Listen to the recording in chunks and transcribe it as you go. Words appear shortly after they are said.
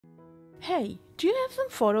Hey, do you have some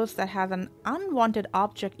photos that has an unwanted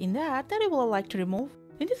object in that you will like to remove?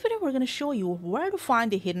 In this video, we're going to show you where to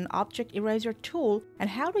find the hidden object eraser tool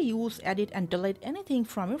and how to use, edit, and delete anything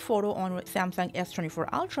from your photo on your Samsung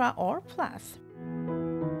S24 Ultra or Plus.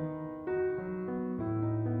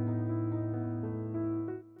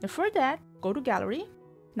 Now for that, go to Gallery.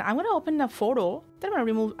 Now I'm going to open a photo, then I'm going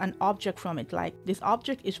to remove an object from it, like this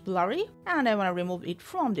object is blurry and I want to remove it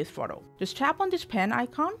from this photo. Just tap on this pen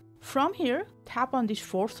icon. From here, tap on this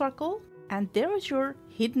fourth circle and there is your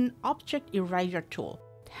hidden object eraser tool.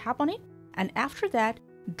 Tap on it and after that,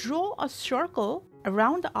 draw a circle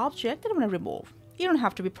around the object that I'm going to remove. You don't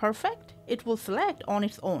have to be perfect, it will select on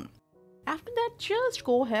its own. After that, just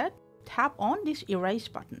go ahead, tap on this erase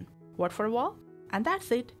button, word for a while, and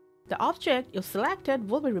that's it. The object you selected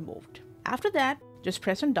will be removed. After that, just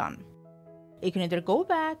press on done. You can either go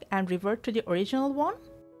back and revert to the original one,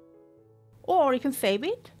 or you can save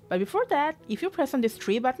it. But before that, if you press on this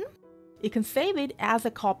 3 button, you can save it as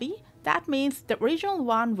a copy. That means the original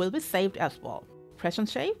one will be saved as well. Press on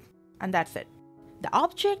save, and that's it. The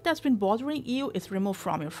object that's been bothering you is removed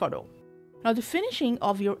from your photo. Now the finishing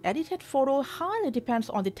of your edited photo highly depends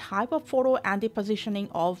on the type of photo and the positioning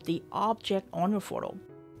of the object on your photo.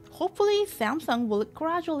 Hopefully, Samsung will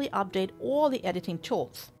gradually update all the editing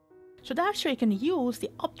tools. So that's where you can use the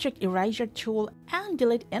object eraser tool and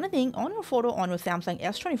delete anything on your photo on your Samsung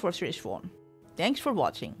S24 series phone. Thanks for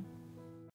watching.